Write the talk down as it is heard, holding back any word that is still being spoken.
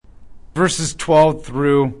Verses 12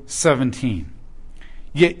 through 17.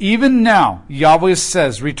 Yet even now, Yahweh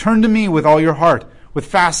says, return to me with all your heart, with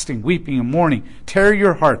fasting, weeping, and mourning. Tear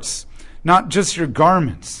your hearts, not just your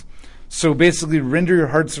garments. So basically, render your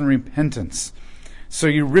hearts in repentance. So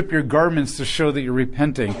you rip your garments to show that you're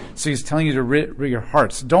repenting. So he's telling you to rip your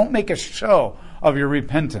hearts. Don't make a show of your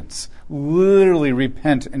repentance. Literally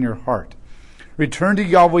repent in your heart. Return to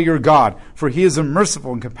Yahweh your God, for he is a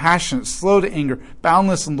merciful and compassionate, slow to anger,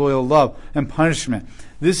 boundless in loyal love and punishment.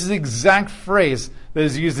 This is the exact phrase that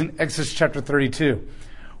is used in Exodus chapter 32.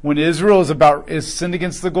 When Israel is sinned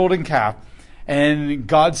against the golden calf, and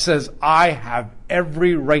God says, I have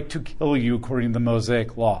every right to kill you according to the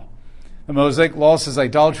Mosaic law. The Mosaic law says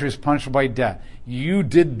idolatry is punishable by death. You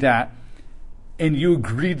did that, and you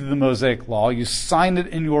agreed to the Mosaic law. You signed it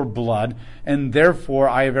in your blood, and therefore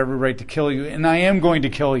I have every right to kill you, and I am going to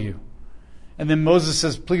kill you. And then Moses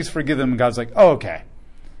says, please forgive them. And God's like, oh, okay.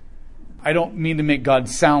 I don't mean to make God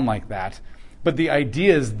sound like that, but the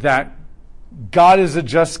idea is that God is a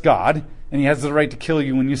just God, and he has the right to kill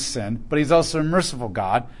you when you sin, but he's also a merciful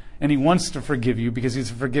God, and he wants to forgive you because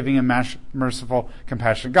he's a forgiving and merciful,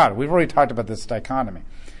 compassionate God. We've already talked about this dichotomy.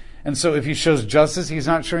 And so if he shows justice, he's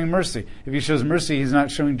not showing mercy. If he shows mercy, he's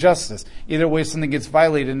not showing justice. Either way, something gets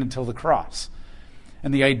violated until the cross.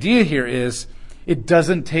 And the idea here is it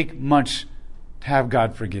doesn't take much to have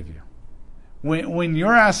God forgive you. When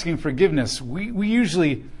you're asking forgiveness, we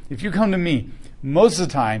usually, if you come to me, most of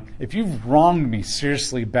the time, if you've wronged me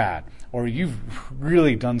seriously bad, or you've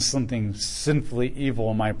really done something sinfully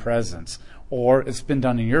evil in my presence, or it's been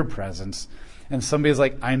done in your presence, and somebody's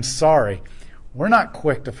like, I'm sorry, we're not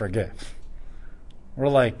quick to forgive. We're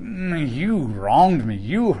like, you wronged me,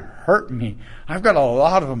 you hurt me. I've got a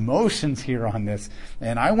lot of emotions here on this,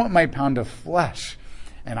 and I want my pound of flesh,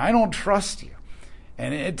 and I don't trust you.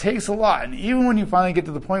 And it takes a lot. And even when you finally get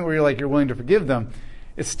to the point where you're willing to forgive them,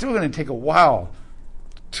 it's still going to take a while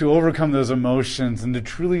to overcome those emotions and to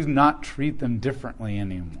truly not treat them differently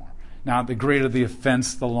anymore. Now, the greater the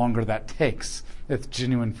offense, the longer that takes, if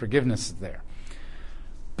genuine forgiveness is there.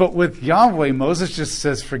 But with Yahweh, Moses just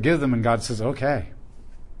says, forgive them, and God says, okay.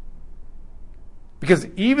 Because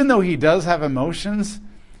even though he does have emotions,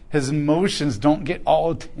 his emotions don't get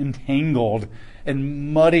all entangled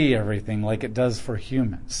and muddy everything like it does for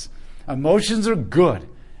humans. Emotions are good,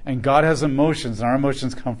 and God has emotions, and our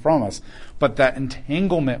emotions come from us. But that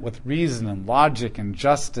entanglement with reason and logic and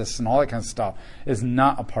justice and all that kind of stuff is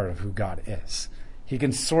not a part of who God is. He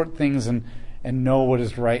can sort things and know what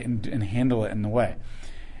is right and handle it in the way.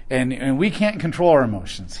 And we can't control our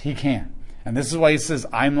emotions. He can. And this is why he says,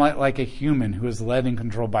 I'm like a human who is led and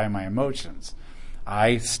controlled by my emotions.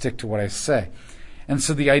 I stick to what I say. And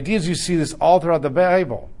so the idea is you see this all throughout the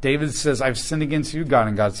Bible. David says, I've sinned against you, God.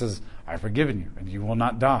 And God says, I've forgiven you, and you will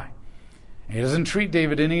not die. And he doesn't treat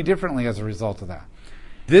David any differently as a result of that.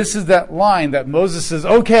 This is that line that Moses says,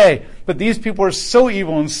 okay, but these people are so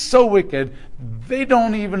evil and so wicked, they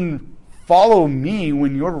don't even follow me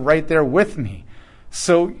when you're right there with me.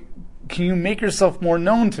 So can you make yourself more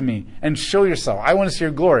known to me and show yourself? I want to see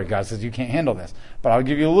your glory. God says, you can't handle this, but I'll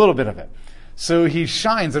give you a little bit of it. So he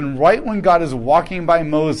shines, and right when God is walking by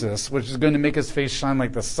Moses, which is going to make his face shine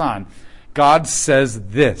like the sun, God says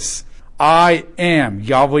this, I am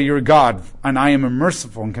Yahweh your God, and I am a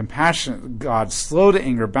merciful and compassionate God, slow to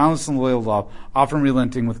anger, boundless in loyal love, often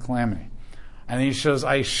relenting with calamity. And he shows,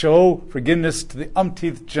 I show forgiveness to the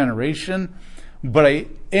umpteenth generation, but I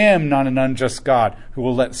am not an unjust God who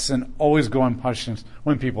will let sin always go unpunished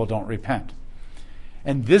when people don't repent.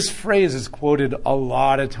 And this phrase is quoted a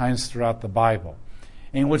lot of times throughout the Bible.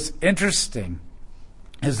 And what's interesting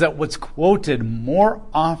is that what's quoted more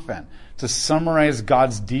often to summarize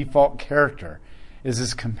God's default character is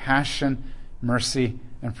his compassion, mercy,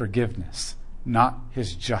 and forgiveness, not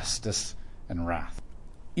his justice and wrath.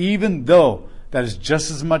 Even though that is just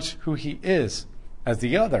as much who he is as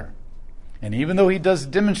the other. And even though he does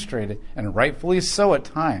demonstrate it, and rightfully so at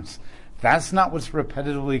times, that's not what's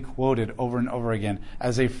repetitively quoted over and over again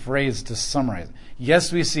as a phrase to summarize it.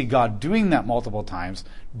 Yes, we see God doing that multiple times,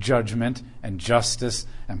 judgment and justice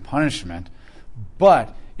and punishment,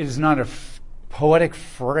 but it is not a poetic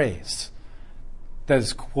phrase that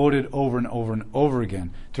is quoted over and over and over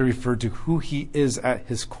again to refer to who he is at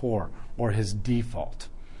his core or his default.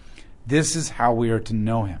 This is how we are to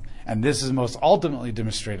know him. And this is most ultimately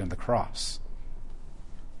demonstrated in the cross.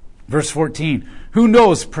 Verse 14, who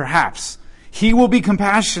knows, perhaps, he will be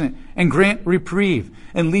compassionate and grant reprieve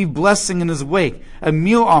and leave blessing in his wake, a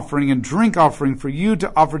meal offering and drink offering for you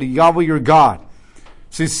to offer to Yahweh your God.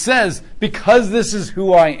 So he says, because this is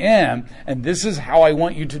who I am, and this is how I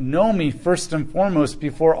want you to know me first and foremost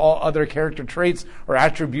before all other character traits or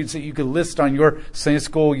attributes that you could list on your Sunday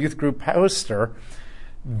school youth group poster,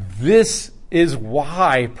 this is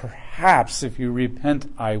why perhaps if you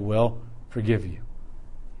repent, I will forgive you.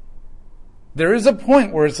 There is a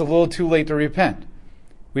point where it's a little too late to repent.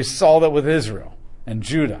 We saw that with Israel and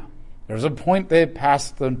Judah. There's a point they had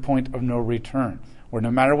passed the point of no return, where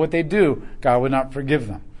no matter what they do, God would not forgive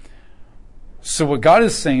them. So what God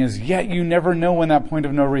is saying is, yet you never know when that point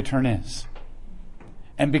of no return is.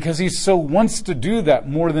 And because he so wants to do that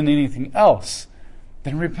more than anything else,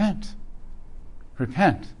 then repent.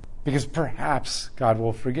 Repent. Because perhaps God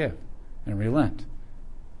will forgive and relent.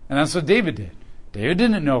 And that's what David did. David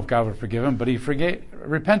didn't know if God would forgive him, but he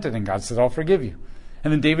repented, and God said, I'll forgive you.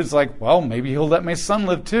 And then David's like, well, maybe he'll let my son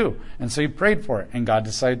live too. And so he prayed for it, and God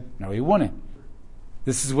decided, no, he wouldn't.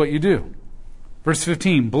 This is what you do. Verse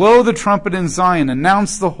 15, blow the trumpet in Zion,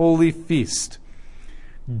 announce the holy feast.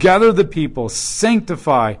 Gather the people,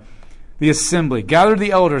 sanctify the assembly, gather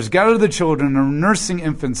the elders, gather the children and nursing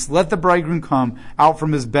infants. Let the bridegroom come out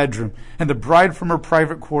from his bedroom, and the bride from her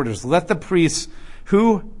private quarters. Let the priests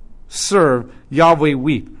who serve Yahweh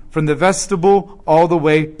weep, from the vestibule all the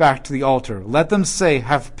way back to the altar. Let them say,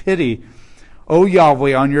 have pity, O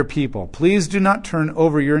Yahweh, on your people. Please do not turn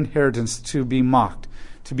over your inheritance to be mocked,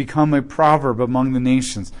 to become a proverb among the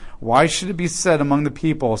nations. Why should it be said among the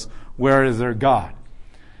peoples, where is their God?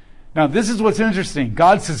 Now, this is what's interesting.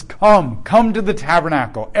 God says, come to the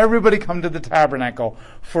tabernacle. Everybody come to the tabernacle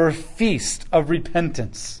for a feast of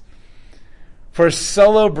repentance, for a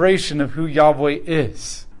celebration of who Yahweh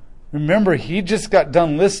is. Remember, he just got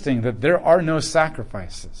done listing that there are no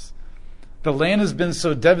sacrifices. The land has been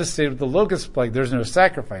so devastated with the locust plague, there's no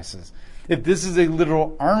sacrifices. If this is a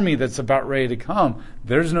literal army that's about ready to come,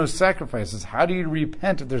 there's no sacrifices. How do you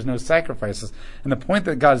repent if there's no sacrifices? And the point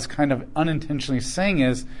that God is kind of unintentionally saying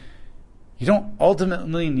is, you don't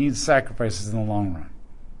ultimately need sacrifices in the long run.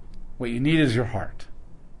 What you need is your heart.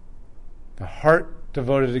 The heart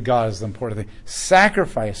devoted to God is the important thing.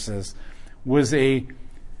 Sacrifices was a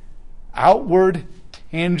outward,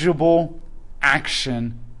 tangible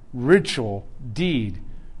action, ritual, deed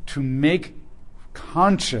to make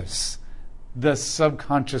conscious the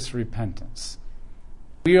subconscious repentance.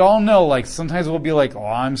 We all know, like, sometimes we'll be like, oh,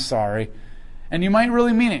 I'm sorry. And you might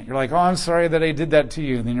really mean it. You're like, oh, I'm sorry that I did that to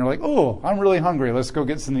you. And then you're like, oh, I'm really hungry. Let's go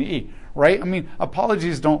get something to eat. Right? I mean,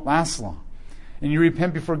 apologies don't last long. And you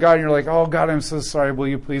repent before God, and you're like, oh, God, I'm so sorry. Will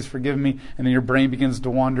you please forgive me? And then your brain begins to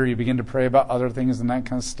wander. You begin to pray about other things and that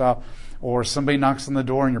kind of stuff. Or somebody knocks on the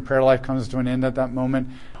door, and your prayer life comes to an end at that moment.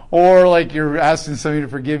 Or like you're asking somebody to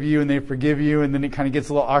forgive you, and they forgive you, and then it kind of gets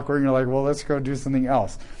a little awkward, and you're like, well, let's go do something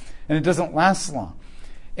else. And it doesn't last long.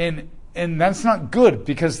 And that's not good,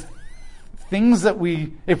 because things that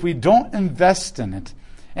if we don't invest in it,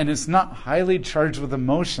 and it's not highly charged with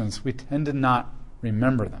emotions, we tend to not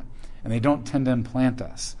remember them. And they don't tend to implant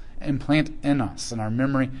in us, in our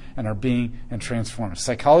memory and our being, and transform us.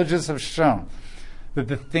 Psychologists have shown that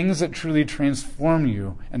the things that truly transform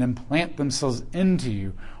you and implant themselves into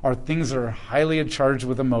you are things that are highly charged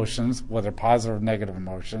with emotions, whether positive or negative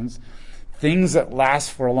emotions. Things that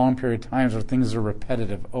last for a long period of time are things that are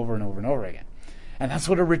repetitive over and over and over again. And that's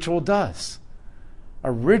what a ritual does.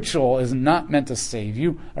 A ritual is not meant to save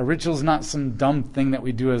you. A ritual is not some dumb thing that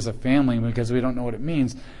we do as a family because we don't know what it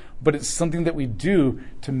means. But it's something that we do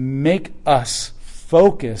to make us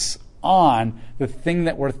focus on the thing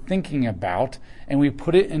that we're thinking about, and we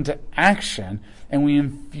put it into action, and we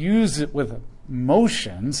infuse it with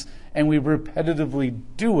emotions, and we repetitively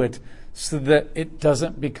do it so that it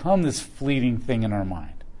doesn't become this fleeting thing in our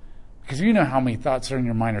mind. Because you know how many thoughts are in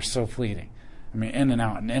your mind are so fleeting. I mean, in and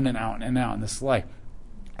out and in and out and in and out in this life.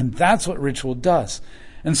 And that's what ritual does.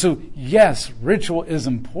 And so, yes, ritual is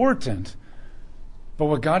important, but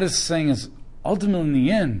what God is saying is, ultimately in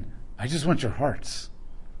the end, I just want your hearts.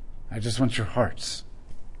 I just want your hearts.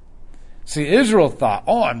 See, Israel thought,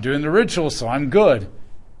 oh, I'm doing the ritual, so I'm good.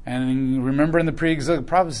 And remember in the pre-exilic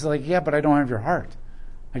prophecy, like, yeah, but I don't have your heart.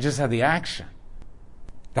 I just have the action.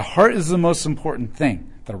 The heart is the most important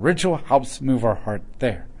thing. The ritual helps move our heart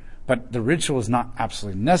there. But the ritual is not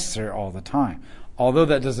absolutely necessary all the time. Although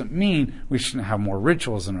that doesn't mean we shouldn't have more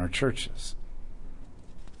rituals in our churches.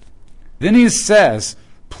 Then he says,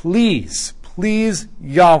 please,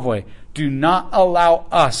 Yahweh, do not allow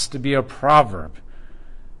us to be a proverb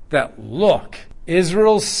that, look,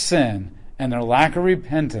 Israel's sin and their lack of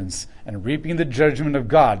repentance and reaping the judgment of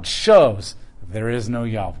God shows there is no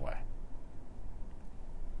Yahweh.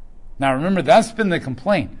 Now remember, that's been the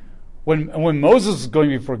complaint. When Moses was going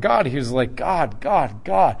before God, he was like, God,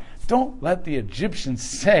 don't let the Egyptians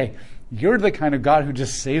say, you're the kind of God who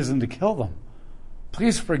just saves them to kill them.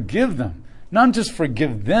 Please forgive them. Not just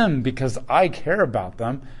forgive them because I care about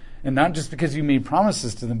them, and not just because you made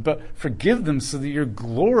promises to them, but forgive them so that your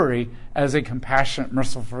glory as a compassionate,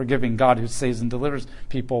 merciful, forgiving God who saves and delivers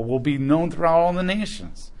people will be known throughout all the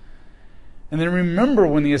nations. And then remember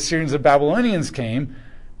when the Assyrians and Babylonians came,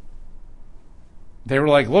 they were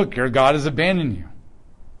like, look, your God has abandoned you.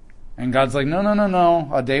 And God's like, no.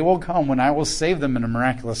 A day will come when I will save them in a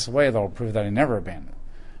miraculous way that will prove that I never abandoned them.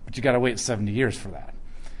 But you got to wait 70 years for that.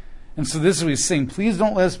 And so this is what he's saying. Please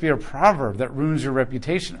don't let us be a proverb that ruins your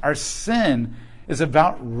reputation. Our sin is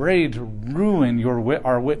about ready to ruin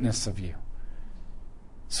our witness of you.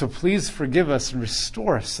 So please forgive us and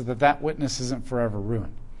restore us so that that witness isn't forever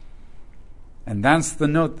ruined. And that's the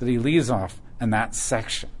note that he leaves off in that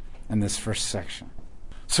section, in this first section.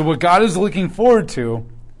 So what God is looking forward to,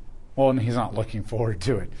 well, he's not looking forward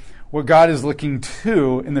to it. What God is looking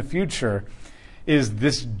to in the future is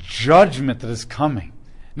this judgment that is coming.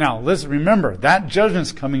 Now, listen, remember, that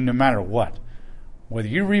judgment's coming no matter what. Whether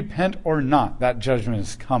you repent or not, that judgment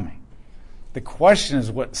is coming. The question is,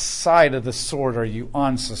 what side of the sword are you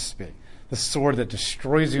on, so to speak? The sword that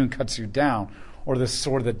destroys you and cuts you down, or the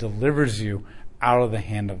sword that delivers you out of the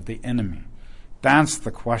hand of the enemy? That's the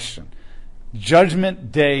question.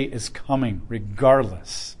 Judgment day is coming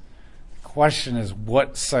regardless. The question is,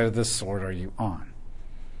 what side of the sword are you on?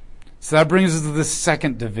 So that brings us to the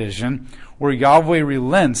second division, where Yahweh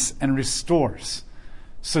relents and restores.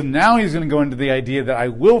 So now he's going to go into the idea that I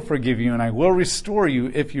will forgive you and I will restore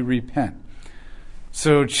you if you repent.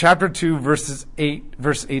 So chapter 2, verse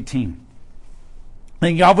 18.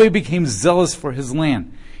 And Yahweh became zealous for his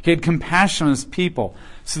land. He had compassion on his people.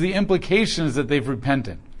 So the implication is that they've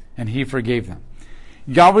repented and he forgave them.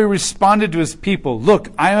 Yahweh responded to his people, look,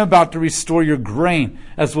 I am about to restore your grain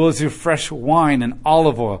as well as your fresh wine and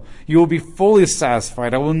olive oil. You will be fully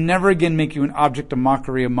satisfied. I will never again make you an object of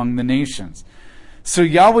mockery among the nations. So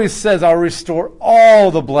Yahweh says, I'll restore all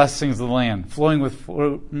the blessings of the land, flowing with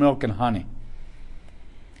milk and honey.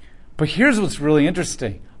 But here's what's really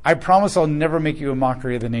interesting. I promise I'll never make you a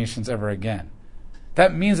mockery of the nations ever again.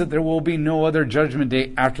 That means that there will be no other judgment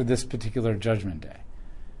day after this particular judgment day.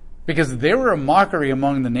 Because they were a mockery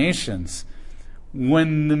among the nations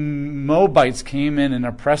when the Moabites came in and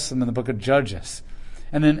oppressed them in the book of Judges.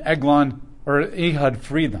 And then Ehud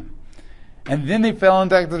freed them. And then they fell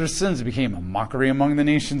into their sins. It became a mockery among the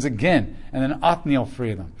nations again. And then Othniel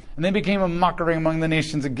freed them. And they became a mockery among the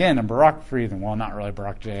nations again. And Barak freed them. Well, not really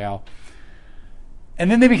Barak, Jael.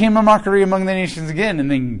 And then they became a mockery among the nations again.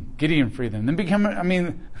 And then Gideon freed them. And they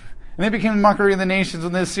became a mockery of the nations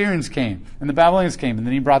when the Assyrians came and the Babylonians came, and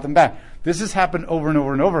then he brought them back. This has happened over and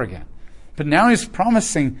over and over again. But now he's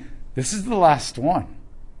promising this is the last one.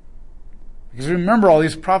 Because remember, all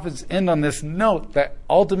these prophets end on this note that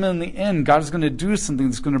ultimately in the end, God is going to do something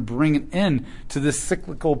that's going to bring an end to the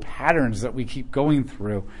cyclical patterns that we keep going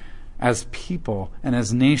through as people and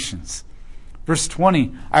as nations. Verse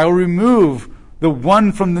 20, I will remove the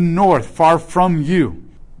one from the north far from you.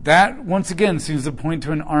 That, once again, seems to point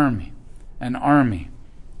to an army. An army.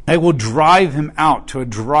 I will drive him out to a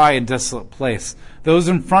dry and desolate place. Those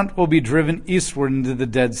in front will be driven eastward into the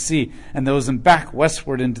Dead Sea, and those in back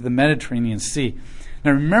westward into the Mediterranean Sea.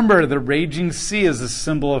 Now remember, the raging sea is a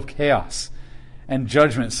symbol of chaos and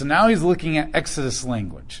judgment. So now he's looking at Exodus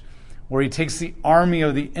language, where he takes the army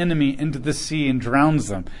of the enemy into the sea and drowns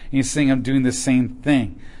them. And he's saying, I'm doing the same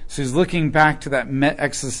thing. So he's looking back to that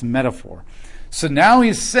Exodus metaphor. So now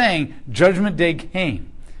he's saying, Judgment Day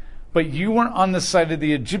came, but you weren't on the side of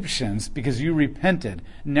the Egyptians because you repented.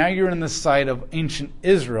 Now you're on the side of ancient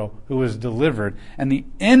Israel who was delivered. And the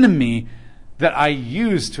enemy that I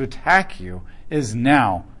used to attack you is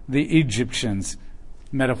now the Egyptians,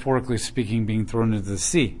 metaphorically speaking, being thrown into the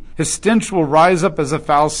sea. His stench will rise up as a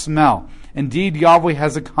foul smell. Indeed, Yahweh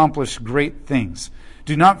has accomplished great things.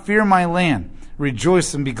 Do not fear my land.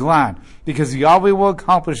 Rejoice and be glad, because Yahweh will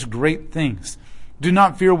accomplish great things. Do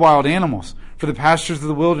not fear wild animals, for the pastures of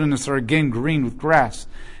the wilderness are again green with grass.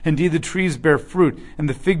 Indeed, the trees bear fruit, and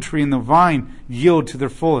the fig tree and the vine yield to their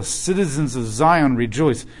fullest. Citizens of Zion,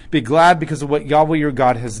 rejoice. Be glad because of what Yahweh your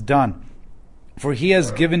God has done. For he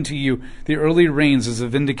has given to you the early rains as a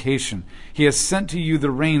vindication. He has sent to you the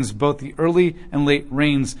rains, both the early and late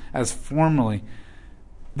rains as formerly.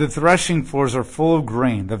 The threshing floors are full of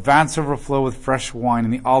grain. The vats overflow with fresh wine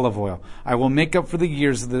and the olive oil. I will make up for the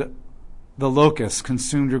years that the locusts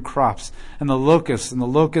consumed your crops, and the locusts and the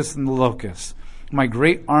locusts and the locusts. my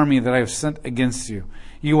great army that I have sent against you.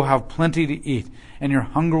 You will have plenty to eat, and your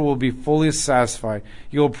hunger will be fully satisfied.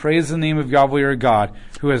 You will praise the name of Yahweh your God,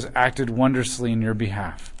 who has acted wondrously in your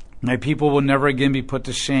behalf. My people will never again be put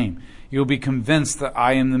to shame. You will be convinced that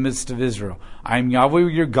I am in the midst of Israel. I am Yahweh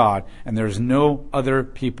your God, and there is no other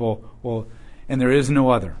and there is no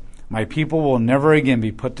other. My people will never again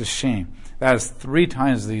be put to shame. That is 3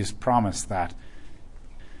 times that he's promised that.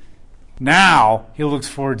 Now he looks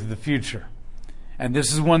forward to the future. And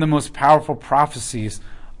this is one of the most powerful prophecies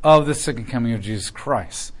of the second coming of Jesus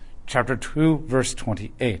Christ. Chapter 2, verse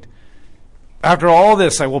 28. After all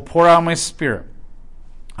this, I will pour out my Spirit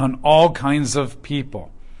on all kinds of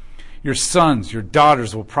people. Your sons, your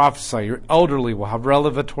daughters will prophesy. Your elderly will have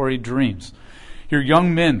revelatory dreams. Your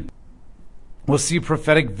young men will see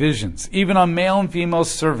prophetic visions. Even on male and female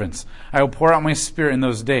servants, I will pour out my Spirit in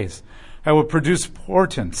those days. I will produce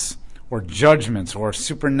portents, or judgments, or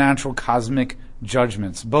supernatural cosmic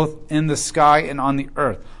judgments, both in the sky and on the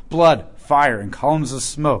earth, blood, fire, and columns of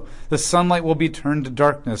smoke. The sunlight will be turned to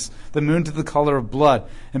darkness, the moon to the color of blood.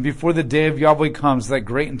 And before the day of Yahweh comes, that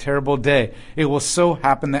great and terrible day, it will so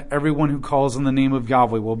happen that everyone who calls on the name of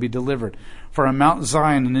Yahweh will be delivered. For on Mount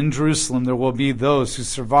Zion and in Jerusalem there will be those who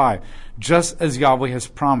survive, just as Yahweh has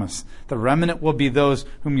promised. The remnant will be those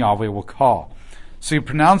whom Yahweh will call. So he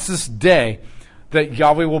pronounced this day that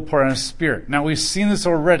Yahweh will pour out his Spirit. Now we've seen this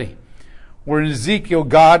already, where in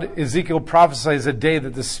Ezekiel prophesies a day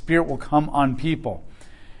that the Spirit will come on people.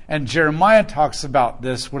 And Jeremiah talks about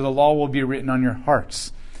this, where the law will be written on your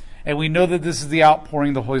hearts. And we know that this is the outpouring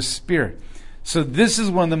of the Holy Spirit. So this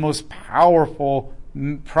is one of the most powerful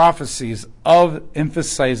prophecies of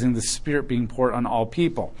emphasizing the Spirit being poured on all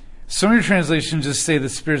people. Some of your translations just say the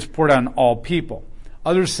Spirit is poured out on all people.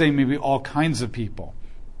 Others say maybe all kinds of people.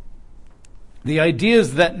 The idea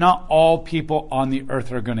is that not all people on the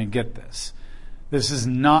earth are going to get this. This is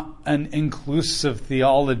not an inclusive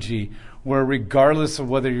theology where regardless of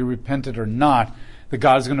whether you repented or not, that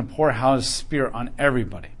God is going to pour out his Spirit on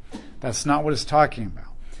everybody. That's not what it's talking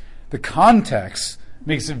about. The context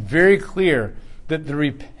makes it very clear that the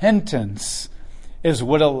repentance is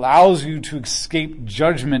what allows you to escape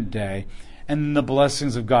judgment day and the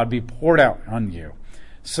blessings of God be poured out on you.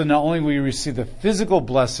 So not only will you receive the physical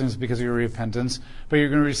blessings because of your repentance, but you're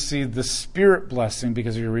going to receive the Spirit blessing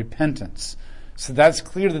because of your repentance. So that's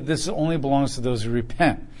clear that this only belongs to those who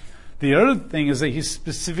repent. The other thing is that he's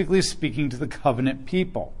specifically speaking to the covenant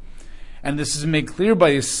people. And this is made clear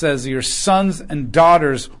by he says, your sons and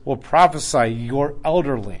daughters will prophesy, your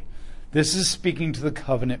elderly. This is speaking to the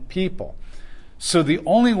covenant people. So the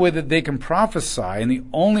only way that they can prophesy and the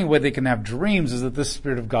only way they can have dreams is that the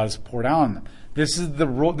Spirit of God is poured out on them. This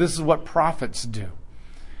is what prophets do,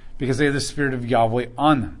 because they have the Spirit of Yahweh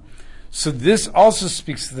on them. So this also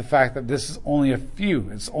speaks to the fact that this is only a few.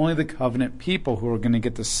 It's only the covenant people who are going to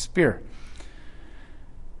get the Spirit.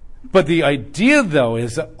 But the idea, though,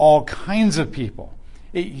 is that all kinds of people.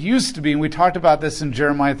 It used to be, and we talked about this in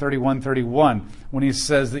Jeremiah 31:31, when he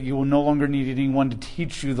says that you will no longer need anyone to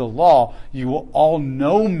teach you the law. You will all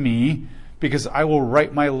know me, because I will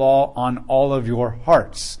write my law on all of your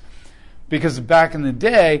hearts. Because back in the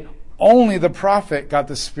day, only the prophet got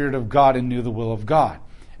the Spirit of God and knew the will of God,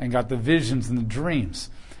 and got the visions and the dreams.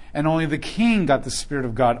 And only the king got the Spirit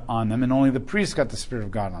of God on them, and only the priest got the Spirit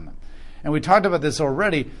of God on them. And we talked about this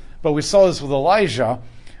already, but we saw this with Elijah.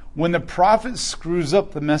 When the prophet screws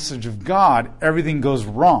up the message of God, everything goes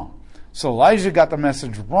wrong. So Elijah got the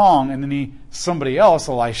message wrong, and then somebody else,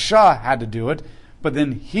 Elisha, had to do it. But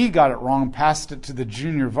then he got it wrong, passed it to the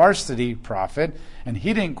junior varsity prophet, and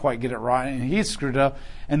he didn't quite get it right, and he screwed up.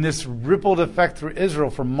 And this rippled effect through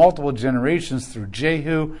Israel for multiple generations, through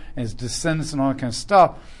Jehu and his descendants and all that kind of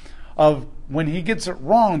stuff, of when he gets it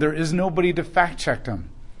wrong, there is nobody to fact check him.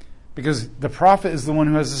 Because the prophet is the one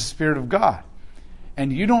who has the Spirit of God.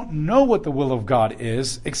 And you don't know what the will of God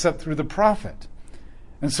is except through the prophet.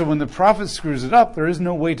 And so when the prophet screws it up, there is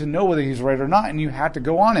no way to know whether he's right or not, and you have to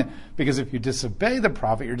go on it. Because if you disobey the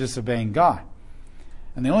prophet, you're disobeying God.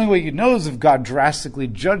 And the only way you know is if God drastically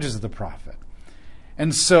judges the prophet.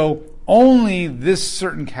 And so only this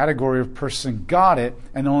certain category of person got it,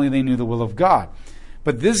 and only they knew the will of God.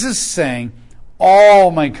 But this is saying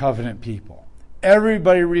all my covenant people,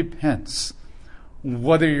 everybody repents.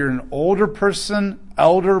 Whether you're an older person,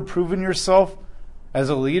 elder, proven yourself as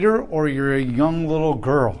a leader, or you're a young little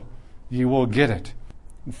girl, you will get it.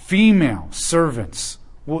 Female servants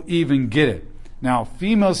will even get it. Now,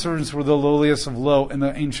 female servants were the lowliest of low in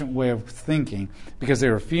the ancient way of thinking because they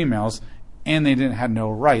were females and they had no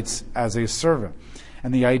rights as a servant.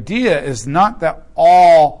 And the idea is not that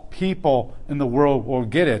all people in the world will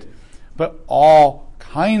get it, but all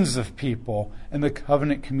kinds of people in the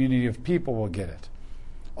covenant community of people will get it.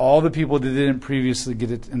 All the people that didn't previously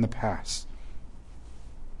get it in the past.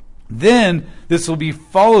 Then this will be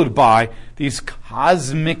followed by these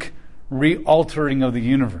cosmic re-altering of the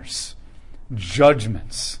universe,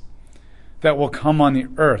 judgments that will come on the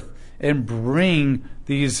earth and bring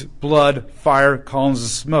these blood, fire, columns of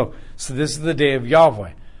smoke. So this is the day of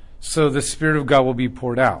Yahweh. So the Spirit of God will be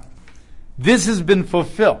poured out. This has been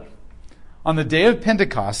fulfilled. On the day of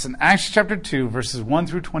Pentecost, in Acts chapter 2, verses 1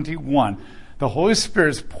 through 21, the Holy Spirit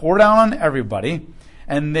is poured out on everybody,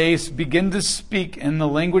 and they begin to speak in the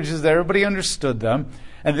languages that everybody understood them.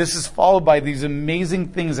 And this is followed by these amazing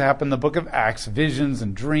things that happen in the book of Acts, visions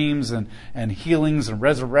and dreams and healings and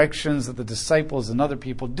resurrections that the disciples and other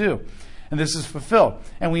people do. And this is fulfilled.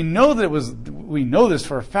 And we know this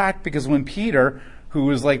for a fact because when Peter, who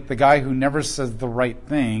was like the guy who never says the right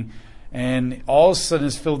thing, and all of a sudden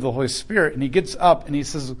is filled with the Holy Spirit, and he gets up and he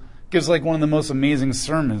gives like one of the most amazing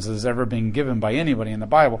sermons that has ever been given by anybody in the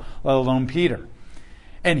Bible, let alone Peter.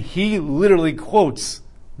 And he literally quotes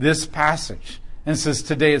this passage and says,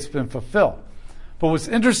 today it's been fulfilled. But what's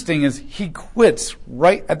interesting is he quits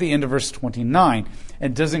right at the end of verse 29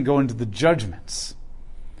 and doesn't go into the judgments.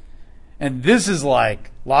 And this is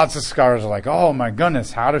like, lots of scholars are like, oh my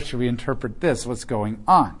goodness, how should we interpret this? What's going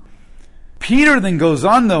on? Peter then goes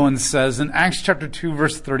on, though, and says in Acts chapter 2,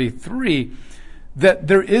 verse 33, that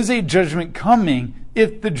there is a judgment coming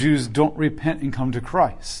if the Jews don't repent and come to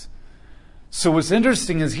Christ. So what's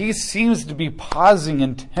interesting is he seems to be pausing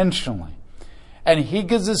intentionally. And he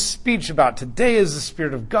gives a speech about today is the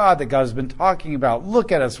Spirit of God that God has been talking about.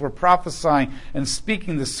 Look at us, we're prophesying and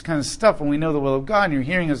speaking this kind of stuff, and we know the will of God, and you're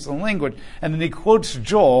hearing us in language. And then he quotes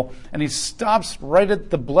Joel, and he stops right at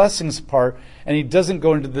the blessings part, and he doesn't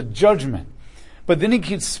go into the judgment. But then he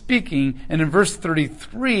keeps speaking, and in verse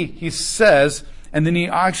 33 he says, and then he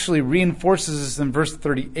actually reinforces this in verse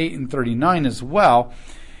 38 and 39 as well,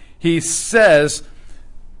 he says,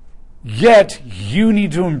 yet you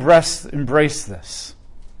need to embrace this.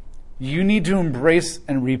 You need to embrace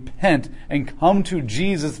and repent and come to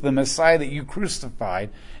Jesus, the Messiah that you crucified,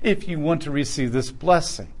 if you want to receive this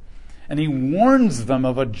blessing. And he warns them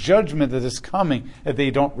of a judgment that is coming if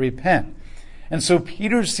they don't repent. And so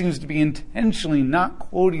Peter seems to be intentionally not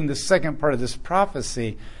quoting the second part of this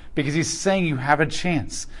prophecy because he's saying you have a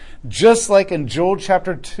chance. Just like in Joel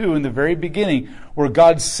chapter 2 in the very beginning, where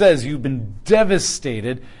God says you've been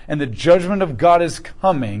devastated and the judgment of God is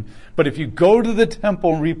coming, but if you go to the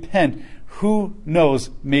temple and repent, who knows,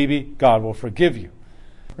 maybe God will forgive you.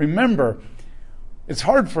 Remember, it's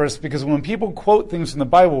hard for us because when people quote things from the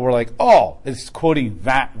Bible, we're like, oh, it's quoting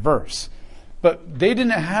that verse. But they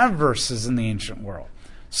didn't have verses in the ancient world.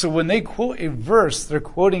 So when they quote a verse, they're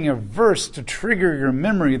quoting a verse to trigger your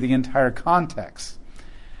memory of the entire context.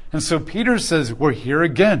 And so Peter says, we're here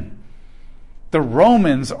again. The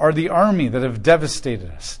Romans are the army that have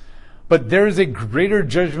devastated us. But there is a greater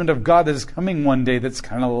judgment of God that is coming one day that's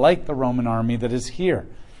kind of like the Roman army that is here.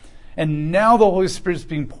 And now the Holy Spirit is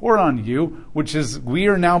being poured on you, which is we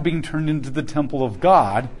are now being turned into the temple of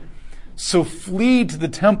God. So flee to the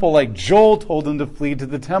temple like Joel told them to flee to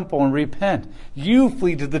the temple and repent. You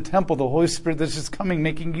flee to the temple, the Holy Spirit that's just coming,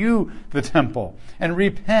 making you the temple, and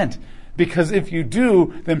repent. Because if you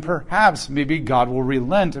do, then perhaps maybe God will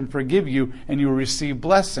relent and forgive you and you will receive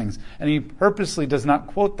blessings. And he purposely does not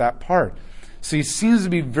quote that part. So he seems to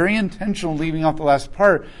be very intentional leaving out the last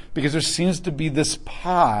part because there seems to be this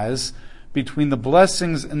pause between the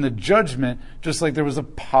blessings and the judgment, just like there was a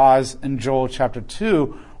pause in Joel chapter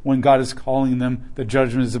 2 when God is calling them, the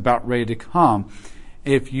judgment is about ready to come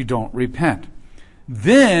if you don't repent.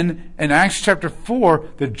 Then, in Acts chapter 4,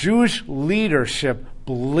 the Jewish leadership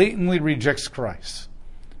blatantly rejects Christ.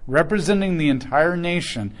 Representing the entire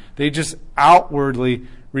nation, they just outwardly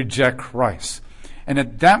reject Christ. And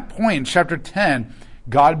at that point, in chapter 10,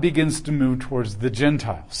 God begins to move towards the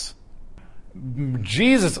Gentiles.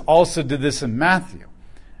 Jesus also did this in Matthew.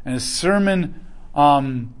 In his sermon,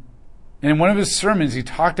 and in one of his sermons, he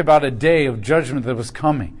talked about a day of judgment that was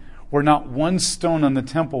coming, where not one stone on the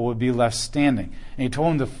temple would be left standing. And he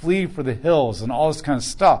told them to flee for the hills and all this kind of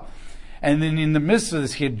stuff. And then in the midst of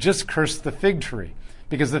this, he had just cursed the fig tree,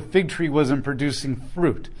 because the fig tree wasn't producing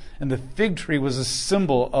fruit. And the fig tree was a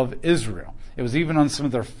symbol of Israel. It was even on some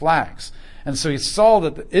of their flags. And so he saw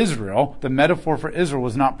that Israel, the metaphor for Israel,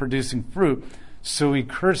 was not producing fruit, so he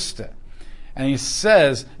cursed it. And he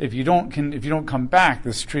says, if you don't come back,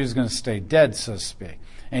 this tree is going to stay dead, so to speak.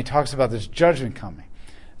 And he talks about this judgment coming.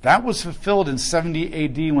 That was fulfilled in 70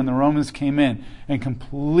 AD when the Romans came in and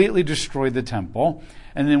completely destroyed the temple.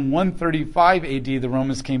 And then 135 AD, the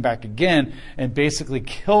Romans came back again and basically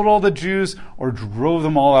killed all the Jews or drove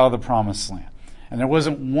them all out of the Promised Land. And there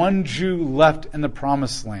wasn't one Jew left in the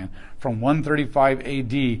Promised Land from 135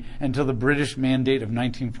 AD until the British Mandate of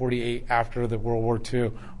 1948 after the World War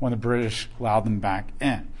II, when the British allowed them back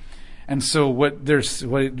in. And so what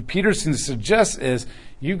Peterson suggests is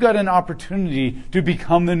you've got an opportunity to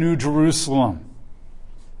become the new Jerusalem.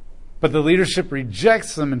 But the leadership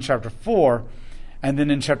rejects them in chapter 4. And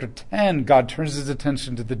then in chapter 10, God turns his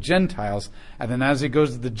attention to the Gentiles. And then as he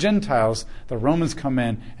goes to the Gentiles, the Romans come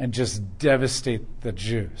in and just devastate the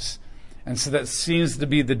Jews. And so that seems to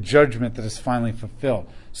be the judgment that is finally fulfilled.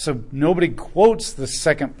 So nobody quotes the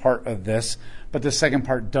second part of this, but the second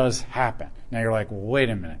part does happen. Now you're like, well, wait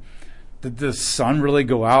a minute. Did the sun really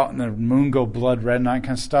go out and the moon go blood red and that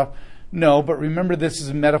kind of stuff? No, but remember, this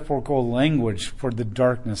is metaphorical language for the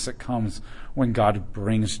darkness that comes when God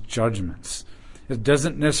brings judgments. It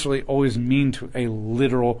doesn't necessarily always mean to a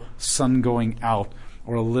literal sun going out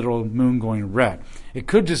or a literal moon going red. It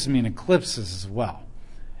could just mean eclipses as well.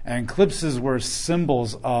 And eclipses were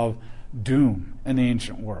symbols of doom in the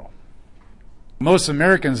ancient world. Most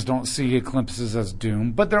Americans don't see eclipses as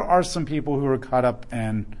doom, but there are some people who are caught up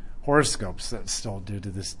in horoscopes that still do to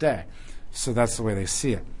this day. So that's the way they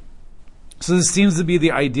see it. So this seems to be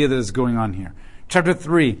the idea that is going on here. Chapter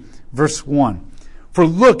 3, verse 1. For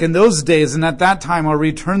look, in those days and at that time I'll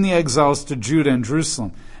return the exiles to Judah and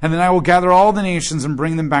Jerusalem, and then I will gather all the nations and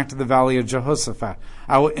bring them back to the valley of Jehoshaphat.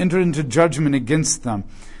 I will enter into judgment against them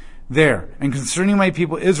there. And concerning my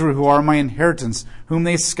people Israel, who are my inheritance, whom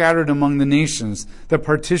they scattered among the nations, that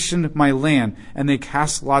partitioned my land, and they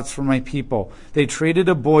cast lots for my people. They traded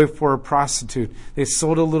a boy for a prostitute. They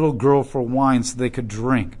sold a little girl for wine so they could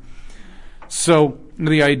drink. So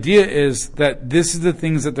the idea is that this is the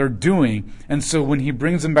things that they're doing. And so when he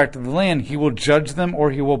brings them back to the land, he will judge them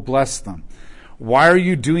or he will bless them. Why are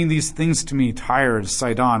you doing these things to me, Tyre,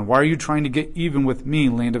 Sidon? Why are you trying to get even with me,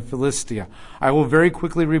 land of Philistia? I will very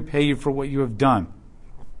quickly repay you for what you have done.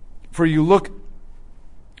 For you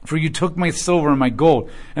took my silver and my gold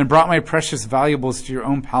and brought my precious valuables to your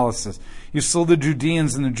own palaces. You sold the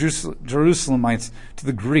Judeans and the Jerusalemites to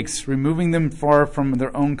the Greeks, removing them far from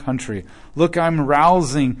their own country. Look, I'm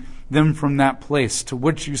rousing them from that place to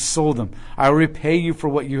which you sold them. I will repay you for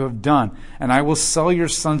what you have done, and I will sell your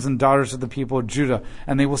sons and daughters to the people of Judah,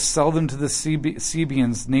 and they will sell them to the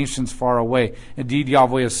Sabeans, nations far away. Indeed,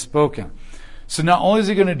 Yahweh has spoken. So not only is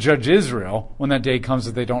he going to judge Israel when that day comes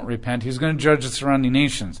if they don't repent, he's going to judge the surrounding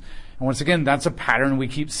nations. And once again, that's a pattern we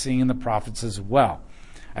keep seeing in the prophets as well.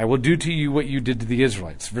 I will do to you what you did to the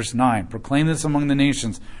Israelites. Verse 9, proclaim this among the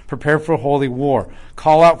nations. Prepare for a holy war.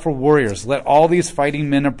 Call out for warriors. Let all these fighting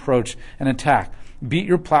men approach and attack. Beat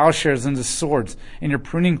your plowshares into swords and your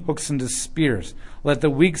pruning hooks into spears. Let the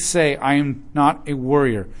weak say, I am not a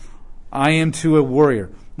warrior. I am too a warrior.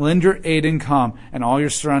 Lend your aid and come, and all your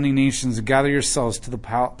surrounding nations gather yourselves to the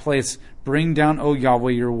place. Bring down, O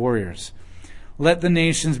Yahweh, your warriors. Let the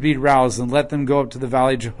nations be roused, and let them go up to the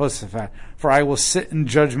valley of Jehoshaphat, for I will sit in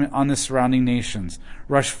judgment on the surrounding nations.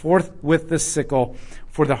 Rush forth with the sickle,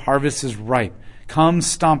 for the harvest is ripe. Come,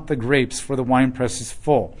 stomp the grapes, for the winepress is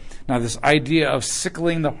full. Now, this idea of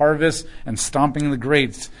sickling the harvest and stomping the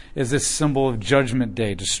grapes is a symbol of Judgment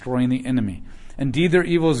Day, destroying the enemy. Indeed, their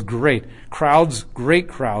evil is great. Crowds, great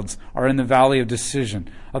crowds, are in the valley of decision.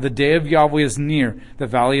 The day of Yahweh is near, the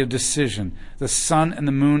valley of decision. The sun and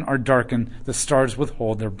the moon are darkened. The stars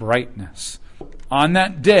withhold their brightness. On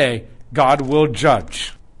that day, God will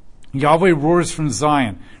judge. Yahweh roars from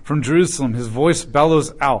Zion. From Jerusalem, his voice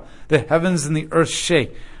bellows out. The heavens and the earth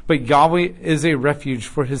shake. But Yahweh is a refuge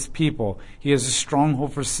for his people. He is a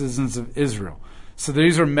stronghold for citizens of Israel. So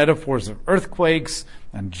these are metaphors of earthquakes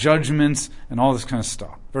and judgments and all this kind of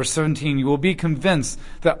stuff. Verse 17, you will be convinced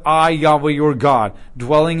that I, Yahweh your God,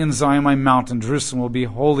 dwelling in Zion my mountain, Jerusalem, will be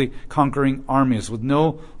holy, conquering armies, with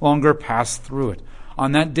no longer pass through it.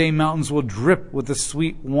 On that day mountains will drip with the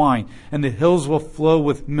sweet wine, and the hills will flow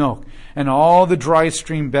with milk, and all the dry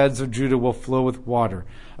stream beds of Judah will flow with water.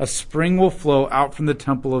 A spring will flow out from the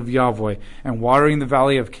temple of Yahweh, and watering the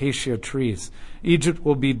valley of acacia trees. Egypt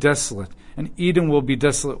will be desolate, and Edom will be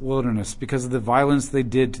desolate wilderness, because of the violence they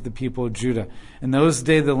did to the people of Judah. In those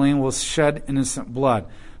days the land will shed innocent blood,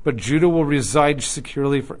 but Judah will reside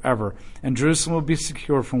securely forever, and Jerusalem will be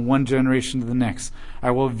secure from one generation to the next. I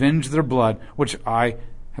will avenge their blood, which I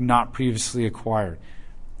had not previously acquired.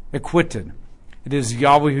 Acquitted. It is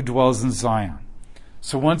Yahweh who dwells in Zion.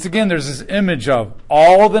 So once again, there's this image of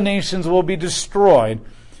all the nations will be destroyed,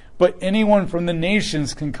 but anyone from the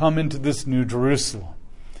nations can come into this New Jerusalem.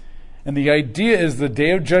 And the idea is the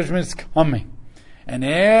day of judgment is coming, and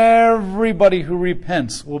everybody who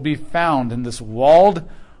repents will be found in this walled,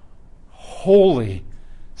 holy,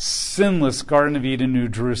 sinless Garden of Eden, New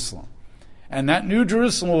Jerusalem. And that New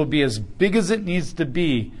Jerusalem will be as big as it needs to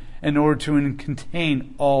be in order to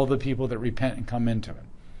contain all the people that repent and come into it.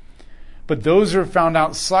 But those who are found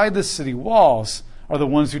outside the city walls are the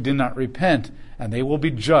ones who did not repent, and they will be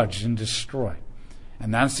judged and destroyed.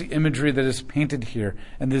 And that's the imagery that is painted here.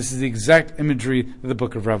 And this is the exact imagery that the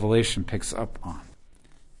book of Revelation picks up on.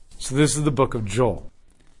 So this is the book of Joel.